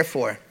 say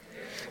therefore.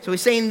 So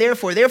he's saying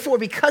therefore,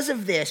 because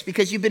of this,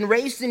 because you've been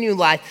raised to new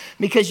life,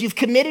 because you've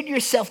committed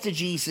yourself to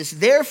Jesus,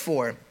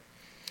 therefore,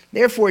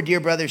 dear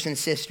brothers and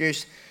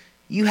sisters,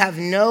 you have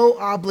no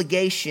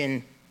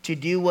obligation to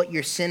do what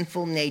your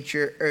sinful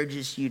nature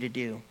urges you to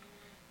do.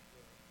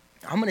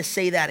 I'm going to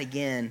say that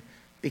again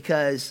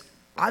because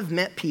I've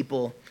met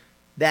people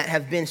that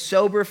have been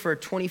sober for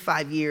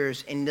 25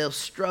 years and they'll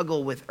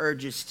struggle with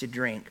urges to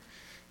drink.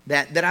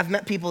 That I've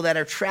met people that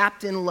are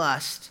trapped in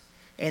lust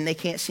and they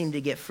can't seem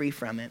to get free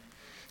from it.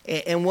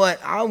 And what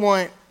I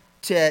want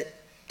to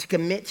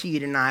commit to you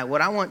tonight, what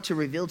I want to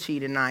reveal to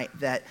you tonight,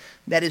 that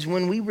is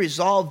when we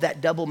resolve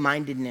that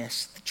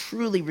double-mindedness,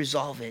 truly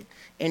resolve it,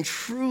 and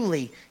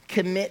truly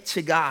commit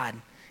to God,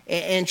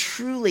 and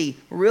truly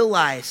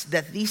realize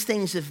that these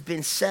things have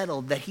been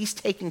settled, that he's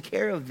taken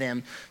care of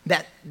them,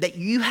 that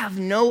you have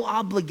no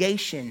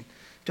obligation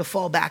to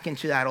fall back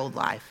into that old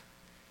life.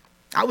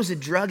 I was a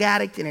drug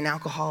addict and an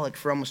alcoholic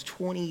for almost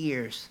 20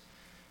 years.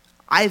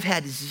 I've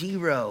had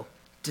zero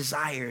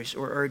desires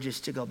or urges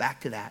to go back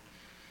to that.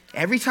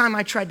 Every time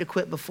I tried to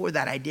quit before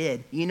that, I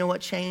did. You know what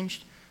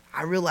changed?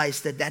 I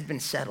realized that had been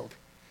settled.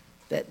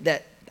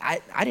 That I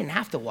didn't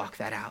have to walk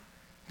that out.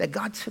 That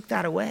God took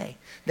that away.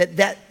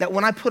 That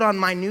when I put on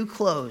my new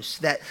clothes,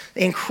 that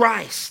in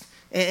Christ,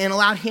 and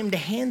allowed him to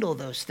handle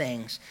those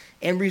things,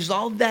 and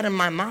resolved that in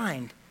my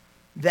mind,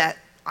 that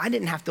I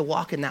didn't have to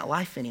walk in that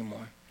life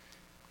anymore.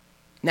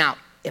 Now,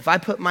 if I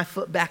put my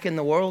foot back in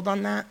the world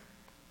on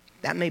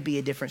that may be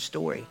a different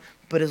story.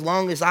 but as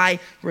long as I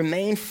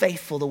remain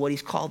faithful to what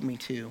he's called me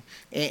to,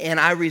 and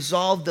I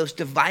resolve those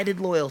divided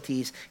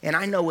loyalties, and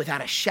I know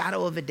without a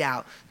shadow of a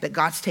doubt that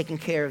God's taking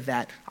care of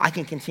that, I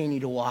can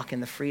continue to walk in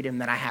the freedom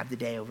that I have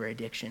today over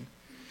addiction.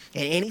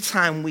 And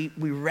anytime we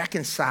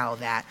reconcile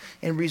that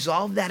and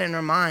resolve that in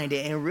our mind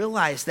and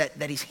realize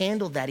that he's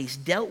handled that, he's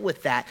dealt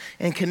with that,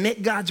 and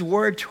commit God's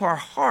word to our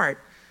heart,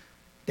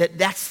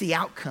 that's the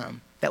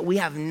outcome, that we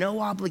have no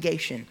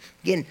obligation.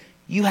 Again,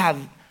 you have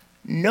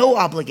no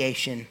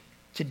obligation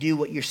to do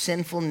what your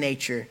sinful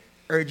nature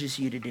urges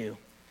you to do.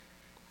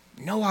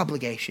 No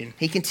obligation.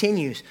 He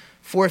continues,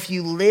 for if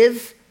you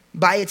live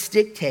by its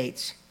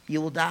dictates,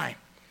 you will die.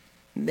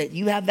 That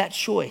you have that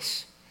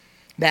choice.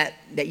 That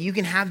you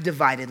can have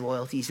divided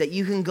loyalties, that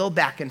you can go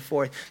back and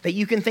forth, that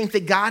you can think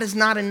that God is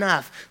not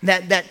enough,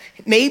 that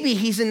maybe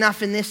he's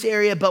enough in this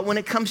area, but when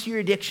it comes to your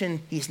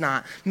addiction, he's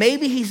not.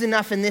 Maybe he's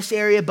enough in this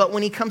area, but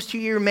when he comes to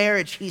your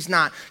marriage, he's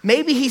not.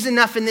 Maybe he's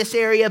enough in this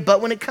area, but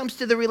when it comes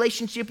to the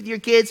relationship with your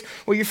kids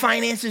or your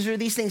finances or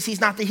these things,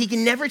 he's not. That he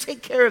can never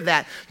take care of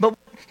that. But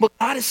what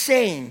God is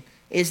saying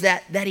is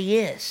that he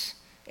is.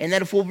 And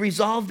that if we'll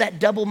resolve that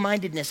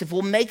double-mindedness, if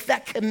we'll make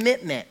that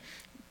commitment,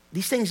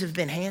 these things have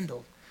been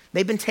handled.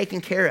 They've been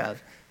taken care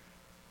of.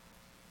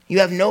 You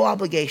have no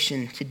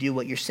obligation to do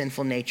what your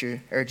sinful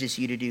nature urges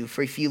you to do.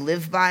 For if you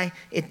live by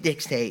its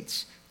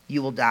dictates,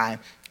 you will die.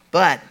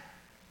 But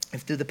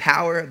if through the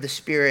power of the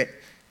Spirit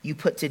you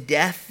put to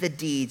death the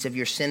deeds of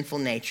your sinful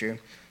nature,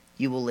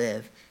 you will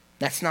live.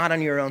 That's not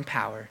on your own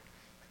power.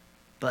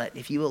 But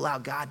if you allow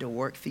God to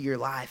work through your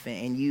life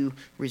and you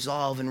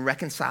resolve and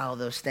reconcile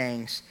those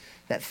things,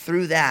 that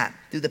through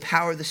the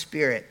power of the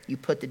Spirit, you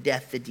put to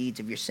death the deeds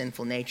of your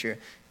sinful nature,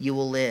 you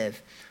will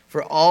live.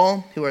 For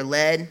all who are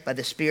led by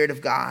the Spirit of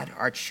God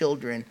are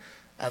children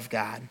of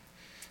God.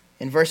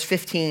 In verse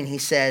 15, he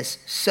says,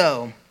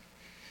 so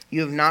you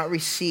have not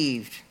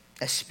received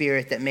a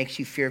spirit that makes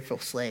you fearful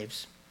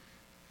slaves.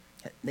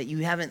 That you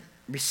haven't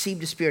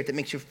received a spirit that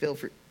makes you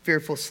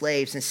fearful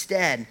slaves.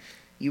 Instead,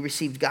 you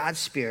received God's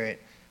Spirit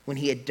when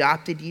he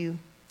adopted you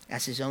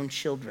as his own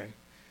children.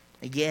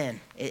 Again,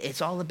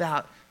 it's all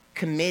about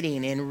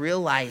committing and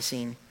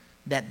realizing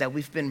that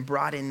we've been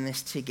brought in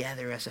this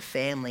together as a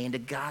family, into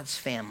God's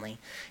family.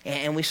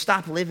 And we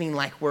stop living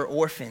like we're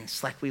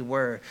orphans, like we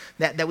were.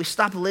 That we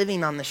stop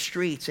living on the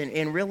streets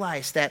and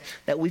realize that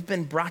we've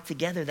been brought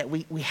together, that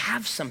we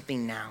have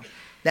something now.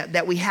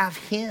 That we have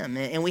him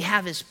and we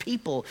have his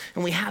people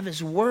and we have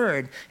his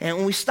word. And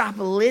when we stop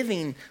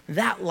living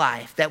that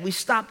life, that we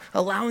stop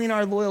allowing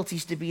our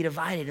loyalties to be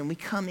divided and we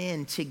come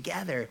in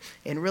together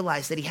and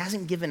realize that he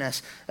hasn't given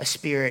us a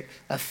spirit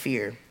of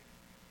fear.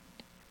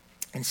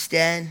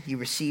 Instead, you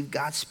received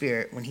God's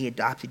Spirit when he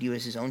adopted you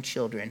as his own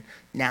children.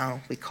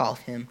 Now we call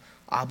him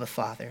Abba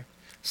Father.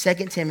 2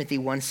 Timothy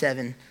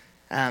 1:7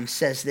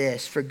 says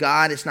this, for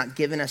God has not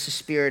given us a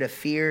spirit of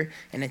fear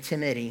and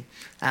timidity,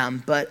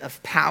 but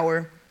of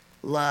power,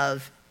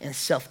 love, and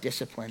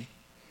self-discipline.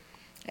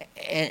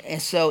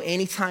 And so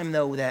anytime,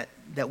 though,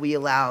 that we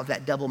allow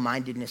that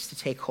double-mindedness to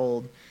take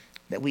hold,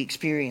 that we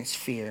experience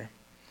fear,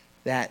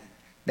 that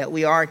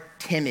we are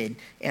timid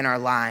in our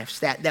lives,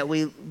 that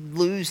we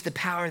lose the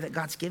power that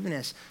God's given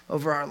us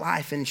over our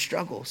life and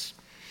struggles.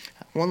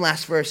 One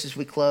last verse as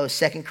we close.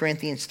 2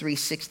 Corinthians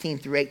 3:16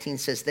 through 18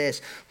 says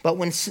this, but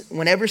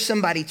whenever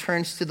somebody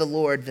turns to the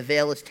Lord, the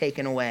veil is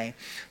taken away.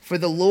 For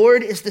the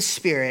Lord is the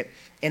Spirit,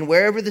 and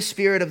wherever the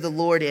Spirit of the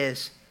Lord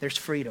is, there's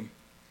freedom.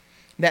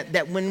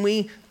 That when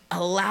we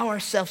allow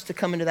ourselves to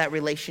come into that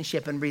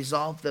relationship and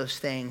resolve those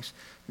things,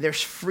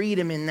 there's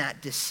freedom in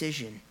that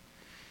decision.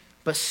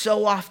 But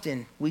so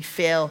often we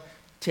fail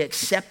to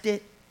accept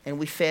it and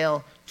we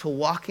fail to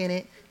walk in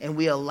it and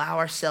we allow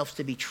ourselves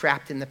to be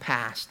trapped in the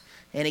past.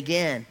 And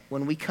again,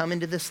 when we come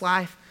into this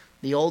life,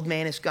 the old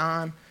man is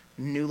gone,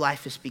 new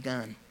life has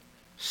begun.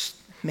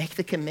 Make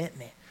the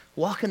commitment.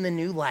 Walk in the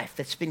new life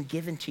that's been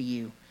given to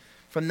you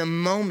from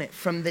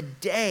the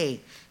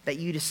day that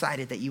you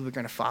decided that you were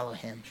going to follow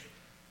him.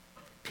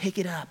 Pick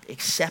it up,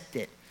 accept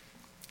it.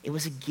 It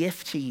was a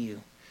gift to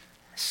you.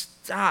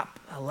 Stop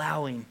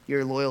allowing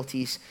your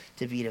loyalties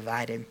to be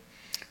divided.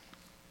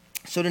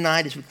 So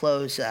tonight as we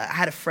close, I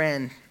had a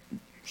friend.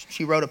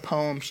 She wrote a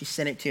poem. She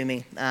sent it to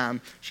me.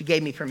 She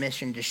gave me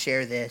permission to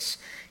share this.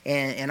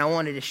 And I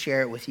wanted to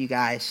share it with you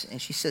guys.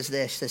 And she says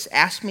this,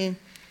 ask me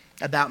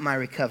about my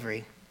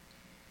recovery.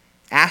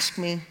 Ask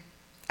me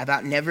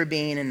about never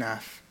being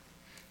enough.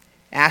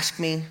 Ask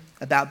me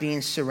about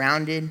being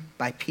surrounded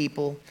by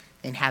people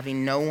and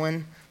having no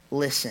one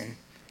listen.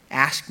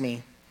 Ask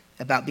me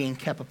about being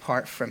kept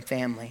apart from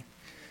family.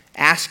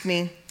 Ask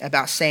me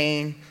about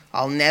saying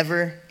I'll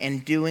never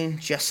and doing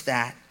just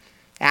that.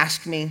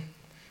 Ask me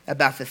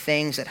about the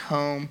things at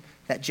home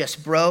that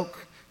just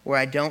broke or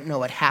I don't know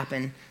what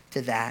happened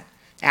to that.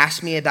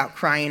 Ask me about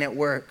crying at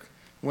work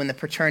when the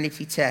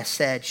paternity test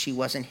said she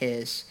wasn't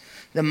his.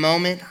 The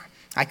moment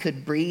I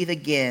could breathe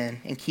again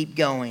and keep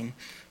going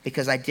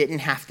because I didn't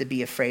have to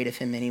be afraid of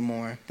him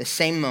anymore. The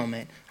same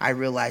moment I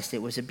realized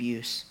it was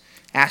abuse.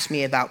 Ask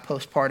me about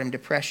postpartum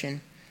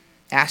depression.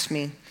 Ask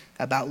me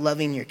about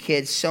loving your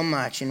kids so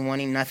much and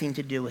wanting nothing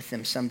to do with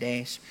them some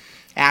days.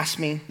 Ask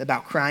me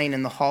about crying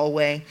in the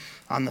hallway,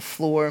 on the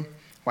floor,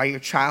 while your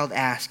child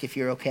asks if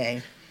you're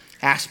okay.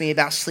 Ask me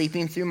about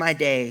sleeping through my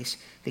days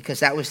because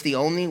that was the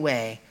only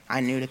way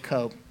I knew to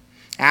cope.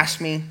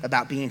 Ask me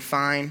about being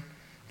fine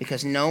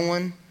because no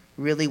one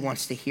really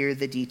wants to hear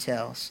the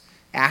details.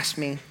 Ask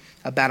me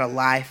about a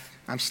life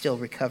I'm still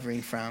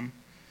recovering from.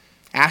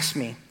 Ask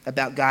me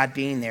about God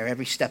being there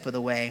every step of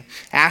the way.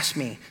 Ask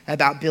me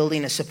about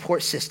building a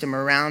support system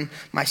around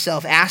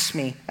myself. Ask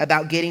me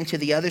about getting to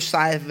the other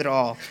side of it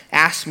all.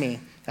 Ask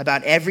me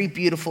about every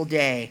beautiful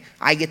day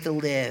I get to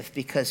live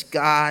because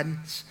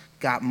God's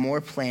got more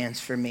plans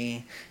for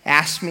me.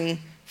 Ask me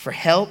for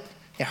help.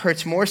 It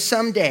hurts more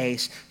some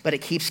days, but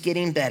it keeps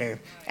getting better.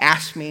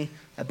 Ask me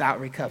about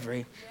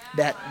recovery.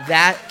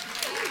 That's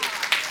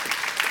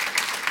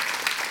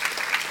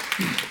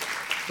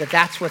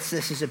what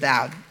this is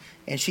about.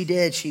 And she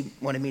did. She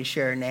wanted me to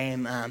share her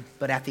name,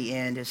 but at the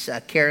end, it's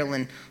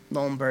Carolyn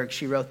Lohnberg.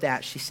 She wrote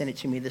that. She sent it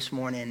to me this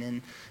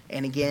morning.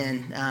 And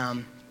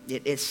again,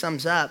 it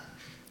sums up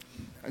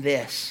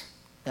this,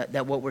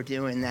 that what we're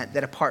doing,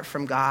 that apart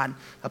from God,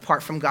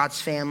 apart from God's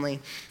family,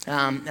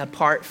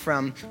 apart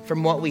from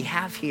what we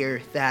have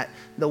here, that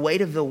the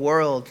weight of the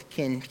world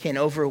can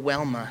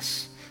overwhelm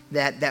us.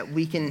 That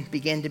we can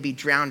begin to be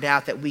drowned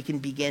out, that we can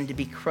begin to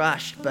be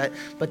crushed. But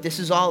this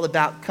is all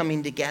about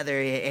coming together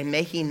and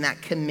making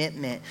that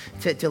commitment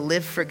to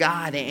live for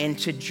God and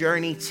to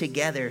journey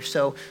together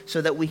so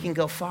that we can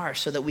go far,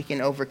 so that we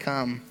can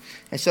overcome.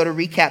 And so to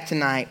recap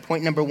tonight,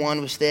 point number 1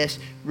 was this: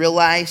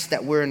 realize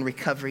that we're in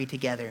recovery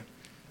together.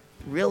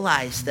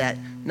 Realize that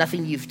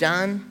nothing you've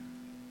done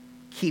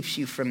keeps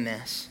you from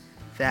this,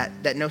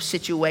 that no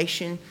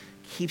situation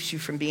keeps you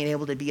from being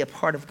able to be a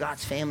part of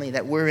God's family,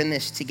 that we're in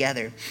this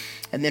together.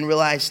 And then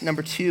realize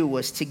number 2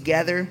 was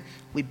together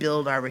we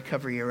build our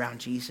recovery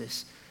around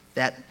Jesus,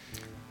 that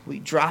we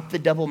drop the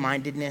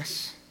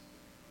double-mindedness,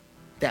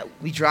 that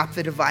we drop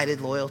the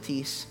divided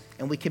loyalties,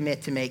 and we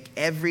commit to make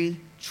every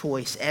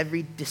choice,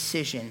 every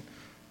decision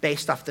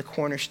based off the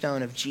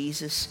cornerstone of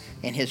Jesus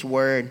and his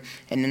word.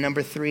 And then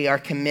number 3, our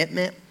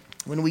commitment,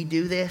 when we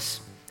do this,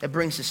 it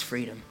brings us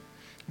freedom.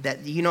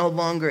 That you no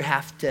longer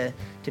have to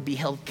be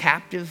held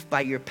captive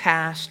by your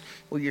past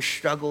or your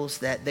struggles,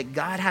 that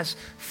God has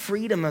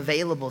freedom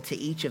available to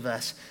each of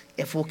us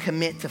if we'll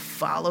commit to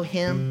follow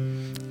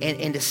him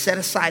and to set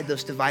aside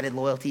those divided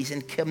loyalties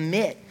and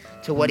commit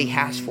to what he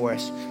has for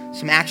us.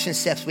 Some action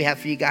steps we have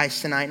for you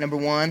guys tonight. Number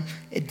 1,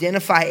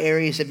 identify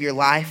areas of your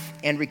life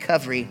and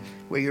recovery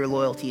where your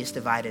loyalty is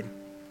divided.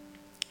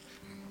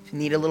 If you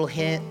need a little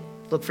hint,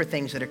 look for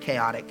things that are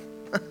chaotic.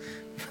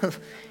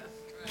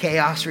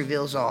 Chaos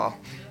reveals all.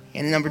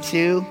 And number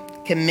 2,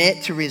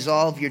 commit to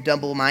resolve your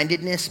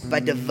double-mindedness by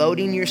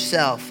devoting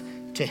yourself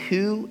to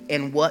who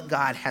and what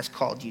God has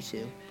called you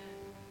to.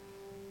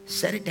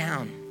 Set it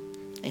down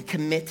and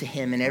commit to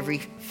him in every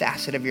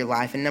facet of your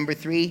life. And number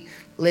 3,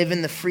 live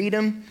in the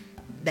freedom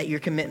that your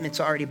commitment's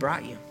already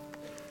brought you.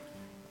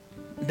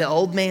 The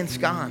old man's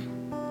gone.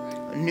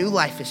 A new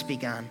life has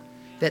begun.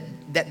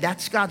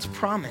 That's God's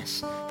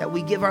promise, that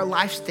we give our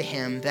lives to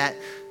him, that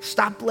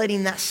stop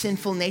letting that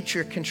sinful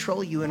nature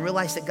control you and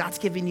realize that God's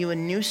given you a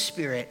new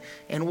spirit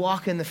and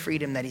walk in the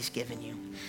freedom that he's given you.